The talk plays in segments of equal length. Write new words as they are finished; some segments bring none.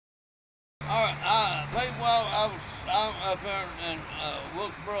up there in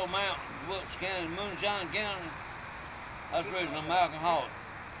Wilkesboro Mountains, Wilkes County, Moonshine County. That's the reason I'm alcoholic.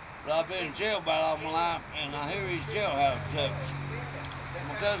 But I've been in jail about all my life, and I hear these jailhouse jokes.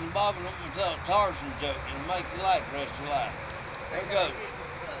 My cousin Bobby let me tell a Tarzan joke and make you laugh the rest of your life. Here it goes.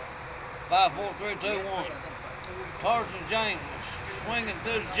 5, 4, 3, 2, 1. Tarzan Jane was swinging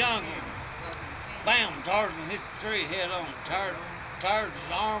through the jungle. Bam! Tarzan hit the tree head on. Tears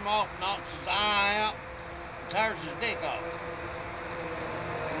his arm off, knocks his eye out, tears his dick off.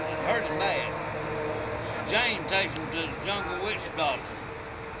 It hurt him bad. Jane takes him to the jungle witch doctor.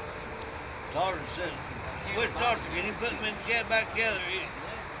 Tarzan says, "Witch doctor, can you put me back together?"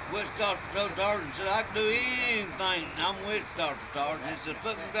 Witch doctor told Tarzan, said, "I can do anything. I'm witch doctor, Tarzan." He said,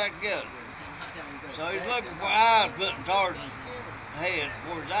 "Put me back together." So he's looking for eyes put in Tarzan's head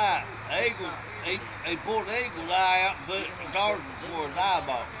for his eye. He pulled the eagle's eye out and put it in Tarzan for his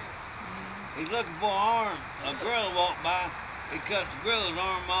eyeball. He's looking for an arm. A gorilla walked by. He cuts the gorilla's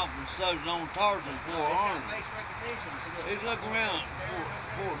arm off and sews it on Tarzan for an arm. He's looking around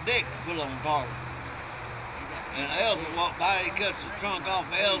for a dick to put on Tarzan. And an elephant walked by. He cuts the trunk off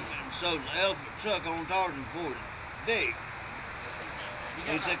the elephant and sews the elephant truck on Tarzan for his dick.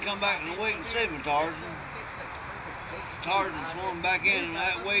 He said, "Come back in a week and see me, Tarzan." Tarzan swam back in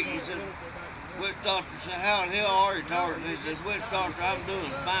that week. He said, "Witch doctor," said, "How the hell are you, Tarzan?" He said, "Witch doctor, I'm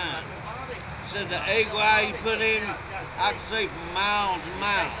doing fine." He said, "The eagle eye you put in, I can see for miles and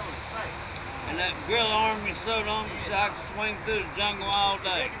miles. And that gorilla arm you sewed on me, said I can swing through the jungle all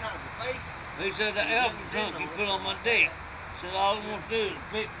day." He said, "The elephant trunk you put on my dick," said, "all I want to do is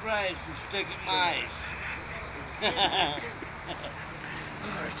pick grass and stick it in my ass."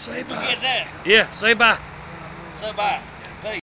 All right, say bye. Did you get that? Yeah, say bye. Say bye.